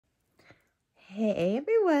Hey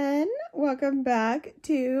everyone, welcome back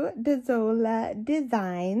to Dazola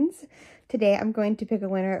Designs. Today I'm going to pick a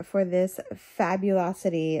winner for this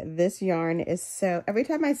fabulosity. This yarn is every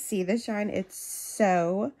time I see this yarn, it's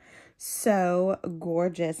so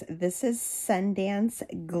gorgeous. This is Sundance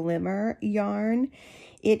Glimmer yarn.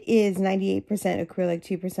 It is 98% acrylic,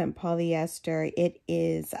 2% polyester. It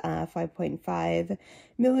is 5.5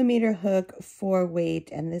 millimeter hook for weight,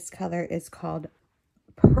 and this color is called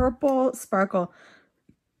Purple Sparkle.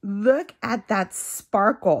 Look at that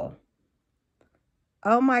sparkle.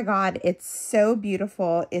 Oh my God, it's so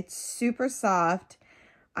beautiful. It's super soft.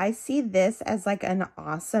 I see this as like an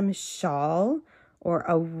awesome shawl or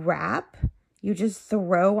a wrap you just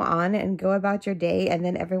throw on and go about your day, and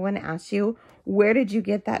then everyone asks you, where did you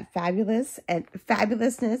get that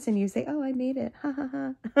fabulousness? And you say, oh, I made it. Ha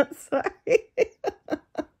ha ha. Sorry.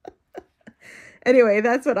 Anyway,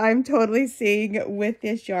 that's what I'm totally seeing with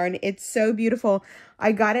this yarn. It's so beautiful.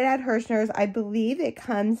 I got it at Hirschner's. I believe it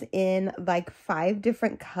comes in like 5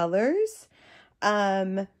 different colors.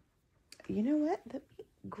 You know what? Let me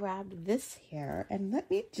grab this here and let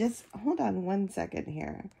me just, hold on one second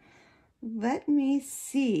here. Let me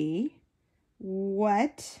see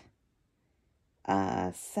what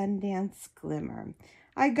Sundance Glimmer.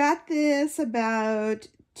 I got this about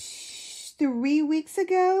 3 weeks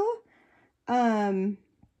ago.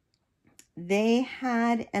 They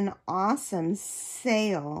had an awesome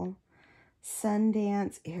sale.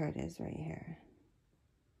 Sundance, here it is right here.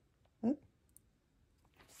 Oop.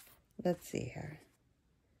 Let's see here.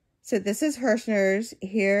 So this is Hirschner's.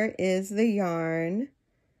 Here is the yarn.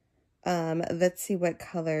 Let's see what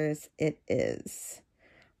colors it is.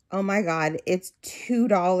 Oh my God, it's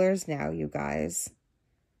 $2 now, you guys.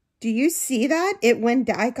 Do you see that? It went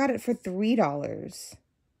down. I got it for $3.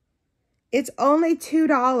 It's only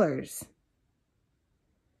 $2.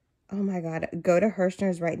 Oh my God. Go to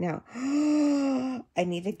Hirschner's right now. I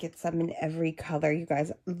need to get some in every color, you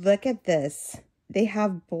guys. Look at this. They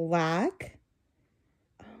have black.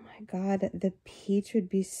 Oh my God. The peach would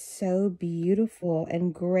be so beautiful.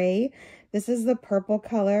 And gray. This is the purple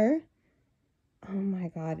color. Oh my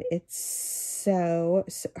God. It's so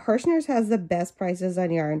Hirschner's has the best prices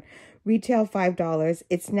on yarn. Retail $5.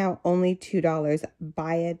 It's now only $2.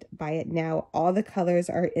 Buy it now. All the colors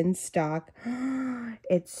are in stock.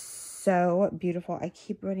 It's so beautiful. I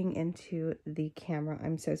keep running into the camera.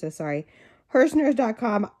 I'm so sorry.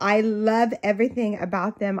 Hirschners.com. I love everything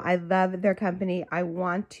about them. I love their company. I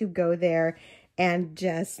want to go there and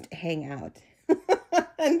just hang out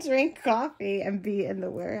and drink coffee and be in the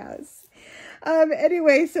warehouse.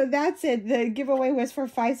 Anyway, so that's it. The giveaway was for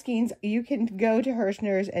 5 skeins. You can go to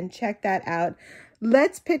Hirschner's and check that out.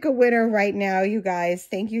 Let's pick a winner right now, you guys.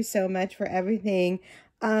 Thank you so much for everything.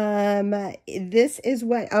 This is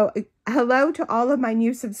what, hello to all of my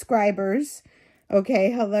new subscribers.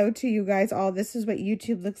 Okay, hello to you guys all. This is what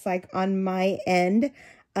YouTube looks like on my end.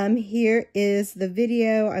 Here is the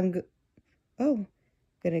video. I'm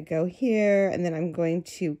gonna go here, and then I'm going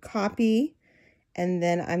to copy. And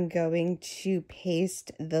then I'm going to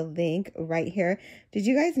paste the link right here. Did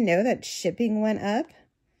you guys know that shipping went up?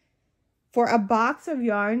 For a box of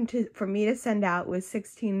yarn for me to send out was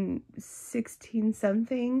 $16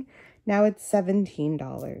 something. Now it's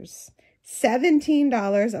 $17.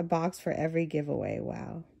 $17 a box for every giveaway.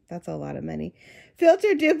 Wow, that's a lot of money.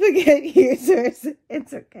 Filter duplicate users.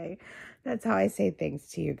 It's okay. That's how I say things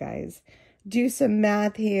to you guys. Do some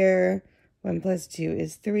math here. 1 + 2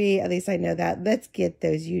 is 3. At least I know that. Let's get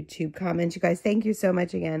those YouTube comments. You guys, thank you so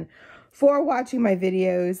much again for watching my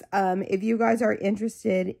videos. If you guys are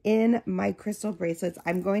interested in my crystal bracelets,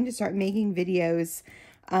 I'm going to start making videos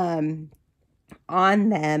on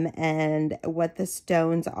them and what the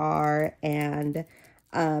stones are and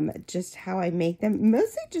just how I make them.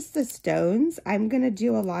 Mostly just the stones. I'm going to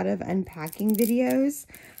do a lot of unpacking videos.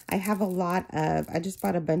 I have I just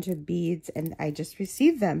bought a bunch of beads and I just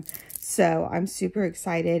received them. So I'm super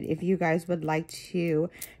excited. If you guys would like to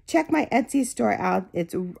check my Etsy store out,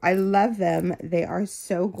 I love them. They are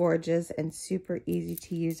so gorgeous and super easy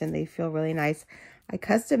to use, and they feel really nice. I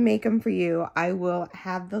custom make them for you. I will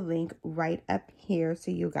have the link right up here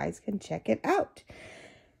so you guys can check it out.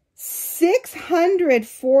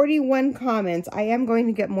 641 comments. I am going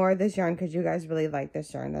to get more of this yarn because you guys really like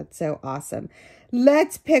this yarn. That's so awesome.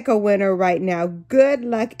 Let's pick a winner right now. Good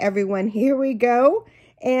luck, everyone. Here we go.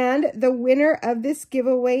 And the winner of this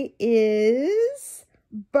giveaway is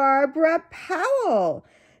Barbara Powell.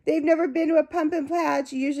 They've never been to a pumpkin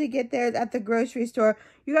patch. You usually get theirs at the grocery store.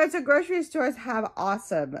 You guys, the grocery stores have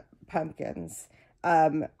awesome pumpkins.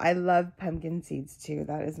 I love pumpkin seeds too.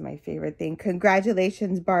 That is my favorite thing.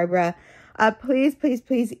 Congratulations, Barbara. Please, please,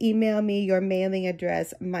 please email me your mailing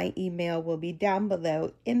address. My email will be down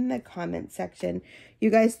below in the comment section. You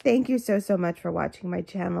guys, thank you so, so much for watching my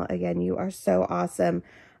channel. Again, you are so awesome.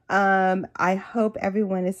 I hope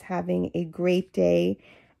everyone is having a great day,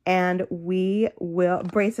 and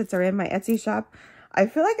bracelets are in my Etsy shop. I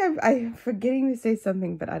feel like I'm forgetting to say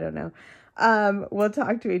something, but I don't know. We'll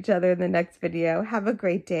talk to each other in the next video. Have a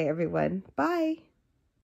great day, everyone. Bye.